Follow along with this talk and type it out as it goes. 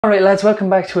Alright lads, welcome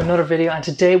back to another video, and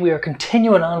today we are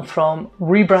continuing on from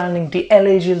rebranding the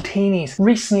LA Giltinis.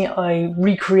 Recently I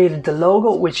recreated the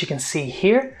logo, which you can see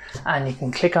here, and you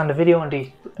can click on the video on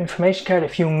the information card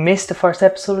if you missed the first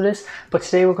episode of this. But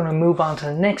today we're going to move on to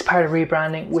the next part of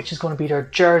rebranding, which is going to be their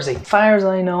jersey. As far as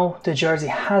I know, the jersey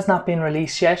has not been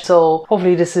released yet, so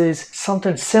hopefully this is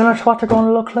something similar to what they're going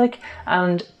to look like,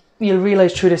 and you'll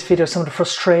realise through this video some of the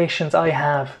frustrations I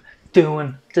have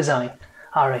doing design.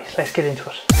 Alright, let's get into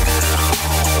it.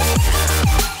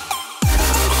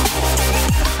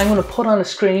 I'm going to put on the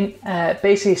screen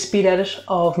basically a speed edit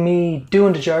of me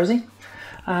doing the jersey.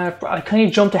 I kind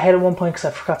of jumped ahead at one point because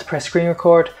I forgot to press screen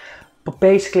record, but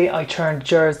basically I turned the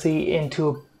jersey into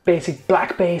a basic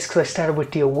black base because I started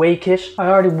with the away kit. I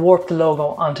already warped the logo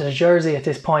onto the jersey at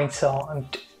this point, so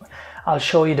I'll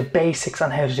show you the basics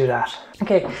on how to do that.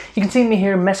 Okay, you can see me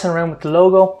here messing around with the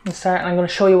logo. I'm going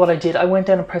to show you what I did. I went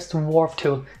down and pressed the warp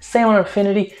tool. Same on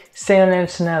Infinity, same on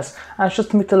anything else. And it's just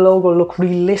to make the logo look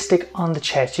realistic on the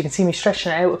chest. You can see me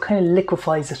stretching it out, it kind of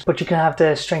liquefies it, but you can have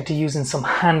the strength of using some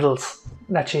handles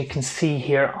that you can see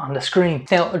here on the screen.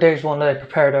 Now there's one that I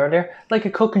prepared earlier, like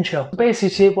a cooking show.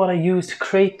 Basically what I used to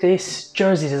create this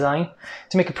jersey design,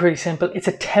 to make it pretty simple, it's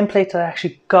a template that I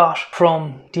actually got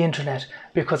from the internet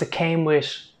because it came with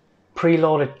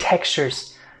preloaded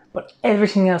textures, but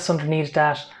everything else underneath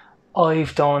that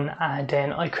I've done, and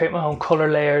then I create my own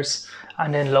color layers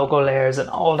and then logo layers and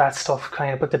all that stuff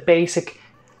kind of. But the basic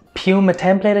Puma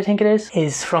template, I think it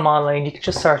is from online. You can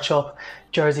just search up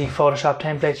jersey Photoshop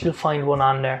templates, you'll find one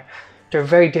on there. They're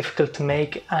very difficult to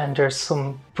make, and there's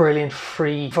some brilliant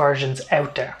free versions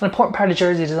out there. An important part of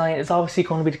jersey design is obviously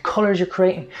going to be the colours you're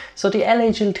creating. So the LA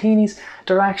Giltinis,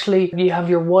 they're actually, you have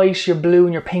your white, your blue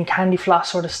and your pink candy floss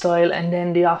sort of style, and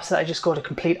then the opposite, I just go the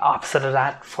complete opposite of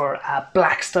that for a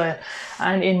black style.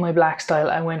 And in my black style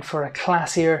I went for a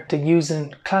classier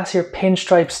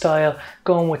pinstripe style,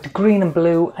 going with the green and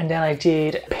blue, and then I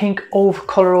did pink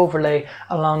colour overlay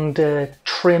along the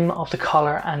trim of the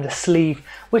collar and the sleeve,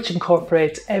 which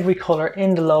incorporates every colour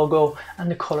in the logo and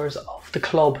the colours of the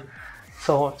club.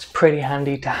 So it's pretty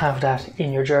handy to have that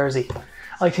in your jersey.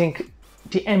 I think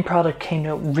the end product came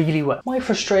out really well. My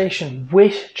frustration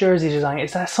with jersey design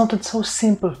is that something so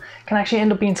simple can actually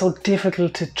end up being so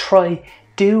difficult to try,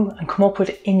 do and come up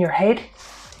with in your head,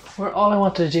 where all I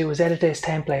wanted to do was edit this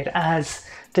template as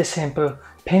this simple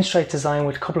pinstripe design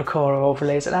with a couple of color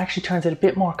overlays. It actually turns out a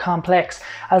bit more complex,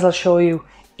 as I'll show you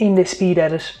in this speed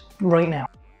edit right now.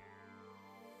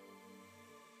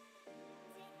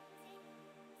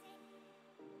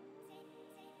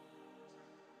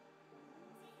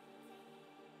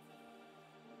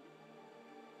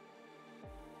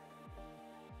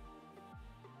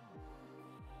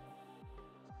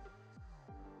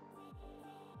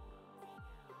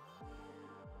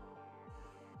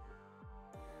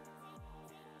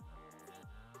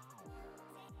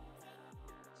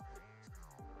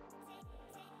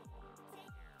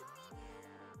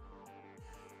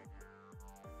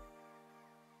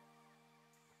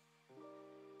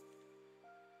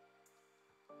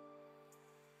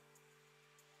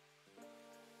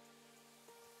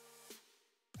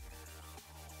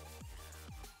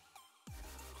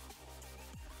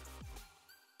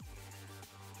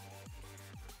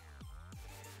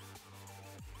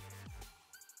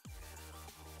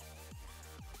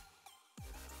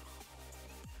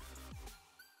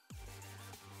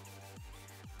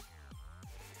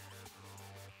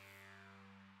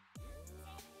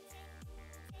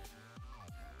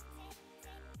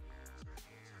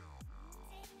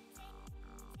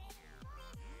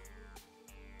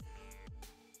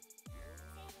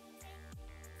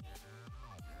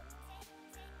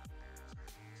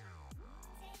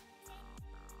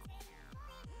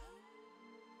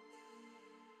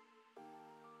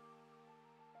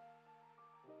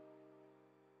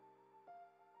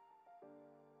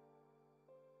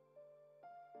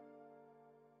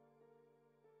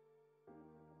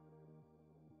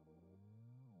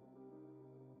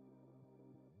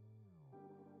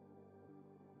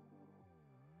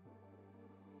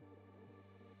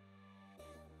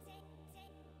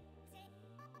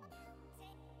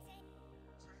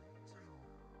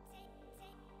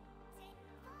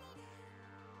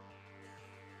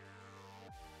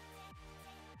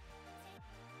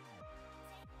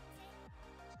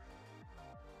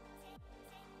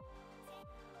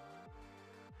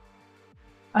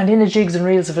 And in the jigs and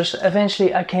reels of it,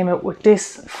 eventually I came out with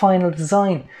this final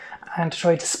design. And to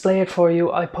try to display it for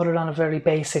you, I put it on a very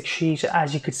basic sheet,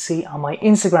 as you could see on my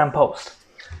Instagram post.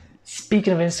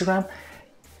 Speaking of Instagram,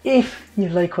 if you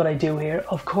like what I do here,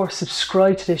 of course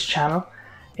subscribe to this channel,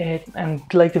 and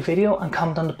like the video and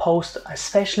comment on the post,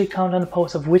 especially comment on the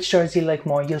post of which jersey you like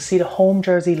more. You'll see the home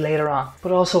jersey later on.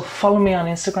 But also follow me on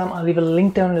Instagram. I'll leave a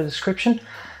link down in the description,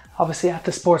 obviously at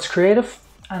The Sports Creative,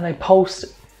 and I post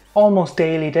almost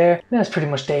daily there. It's pretty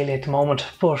much daily at the moment,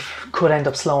 but could end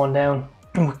up slowing down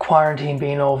with quarantine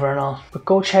being over and all. But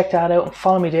go check that out and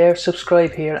follow me there,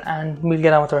 subscribe here, and we'll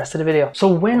get on with the rest of the video.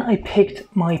 So when I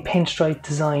picked my pinstripe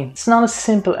design, it's not as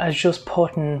simple as just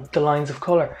putting the lines of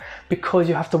colour, because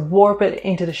you have to warp it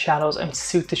into the shadows and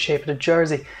suit the shape of the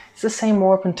jersey. It's the same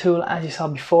warping tool as you saw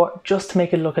before, just to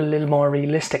make it look a little more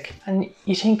realistic. And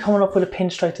you think coming up with a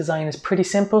pinstripe design is pretty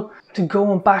simple? To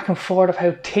going back and forth of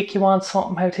how thick you want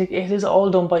something, how thick, it is all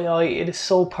done by eye. It is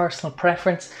so personal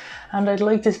preference. And I'd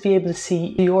like to be able to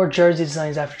see your jersey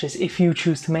designs after this, if you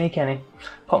choose to make any.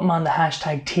 Put them on the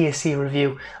hashtag TSC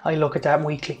review. I look at that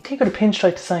weekly. Think of the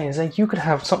pinstripe designs, like you could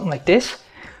have something like this,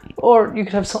 or you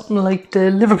could have something like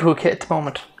the Liverpool kit at the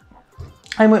moment.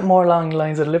 I went more along the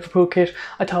lines of the Liverpool kit.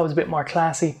 I thought it was a bit more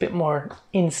classy, a bit more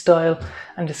in style,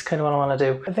 and this is kind of what I want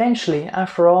to do. Eventually,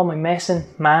 after all my messing,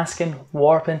 masking,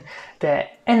 warping, the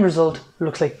end result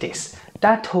looks like this.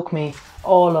 That took me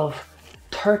all of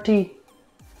 30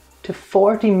 to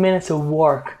 40 minutes of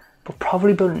work, but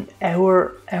probably about an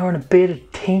hour and a bit of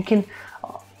thinking.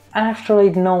 After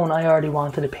I'd known I already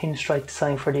wanted a pinstripe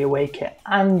design for the away kit,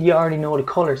 and you already know the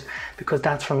colours because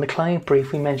that's from the client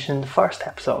brief we mentioned in the first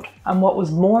episode. And what was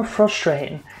more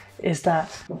frustrating is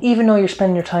that even though you're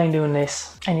spending your time doing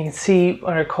this, and you can see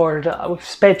when I recorded it, I've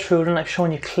sped through it and I've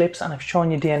shown you clips and I've shown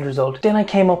you the end result. Then I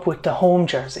came up with the home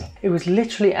jersey. It was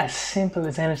literally as simple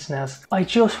as anything else. I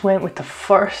just went with the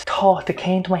first thought that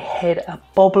came to my head, a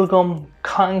bubblegum,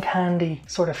 cotton candy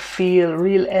sort of feel,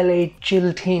 real LA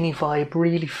Giltinis vibe,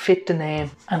 really fit the name,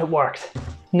 and it worked.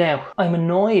 Now, I'm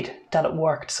annoyed that it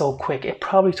worked so quick. It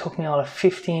probably took me all of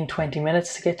 15-20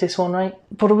 minutes to get this one right,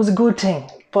 but it was a good thing.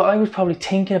 But I was probably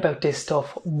thinking about this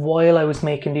stuff while I was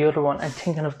making the other one and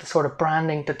thinking of the sort of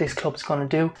branding that this club's going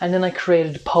to do. And then I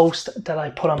created a post that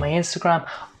I put on my Instagram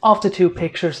of the two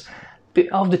pictures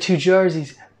of the two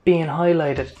jerseys being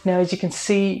highlighted. Now, as you can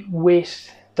see with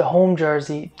the home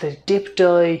jersey, the dip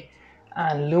dye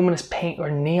and luminous pink, or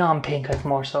neon pink I'd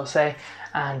more so say,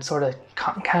 and sort of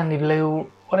cotton candy blue,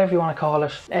 whatever you want to call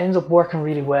it, ends up working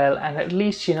really well, and at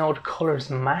least you know the colours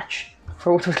match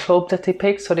for the club that they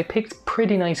picked. So they picked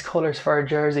pretty nice colours for a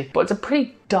jersey, but it's a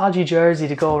pretty dodgy jersey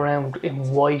to go around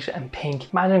in white and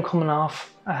pink. Imagine coming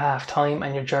off at half time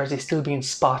and your jersey still being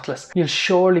spotless. You'll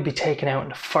surely be taken out in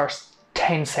the first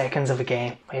 10 seconds of a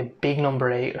game by a big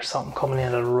number 8 or something coming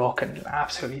in at a ruck and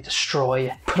absolutely destroy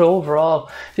you. But overall,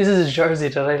 this is a jersey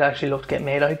that I'd actually love to get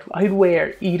made. I'd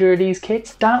wear either of these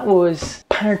kits. That was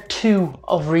part 2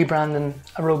 of rebranding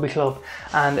a rugby club,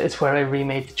 and it's where I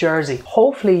remade the jersey.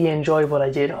 Hopefully you enjoyed what I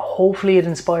did. Hopefully it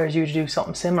inspires you to do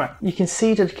something similar. You can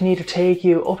see that it can either take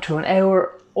you up to an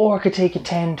hour or it could take you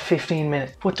 10 to 15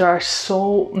 minutes. But there are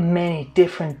so many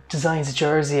different designs of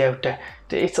jersey out there.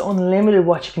 It's unlimited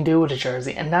what you can do with a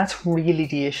jersey, and that's really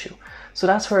the issue. So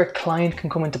that's where a client can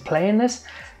come into play in this,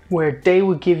 where they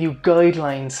would give you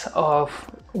guidelines of,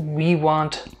 we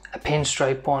want a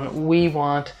pinstripe one, we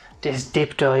want this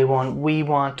dip dye one, we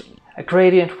want a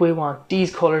gradient, we want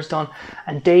these colours done,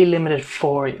 and they limit it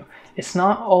for you. It's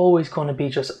not always going to be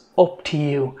just up to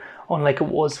you, unlike it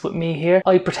was with me here.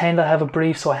 I pretend I have a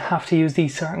brief, so I have to use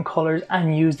these certain colours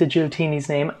and use the Giltinis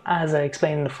name as I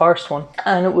explained in the first one,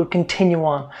 and it will continue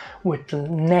on with the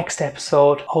next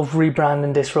episode of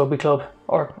rebranding this rugby club.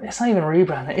 Or it's not even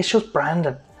rebranding, it's just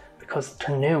branding, because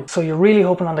they're new. So you're really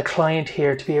hoping on the client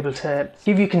here to be able to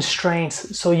give you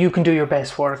constraints so you can do your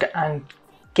best work and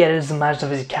get it as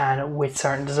imaginative as you can with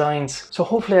certain designs. So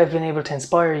hopefully I've been able to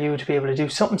inspire you to be able to do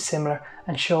something similar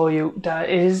and show you that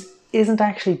it isn't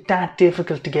actually that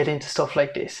difficult to get into stuff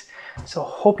like this. So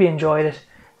hope you enjoyed it.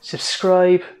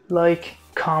 Subscribe, like,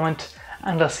 comment,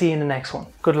 and I'll see you in the next one.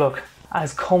 Good luck.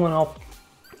 As coming up,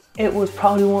 it was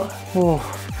probably one,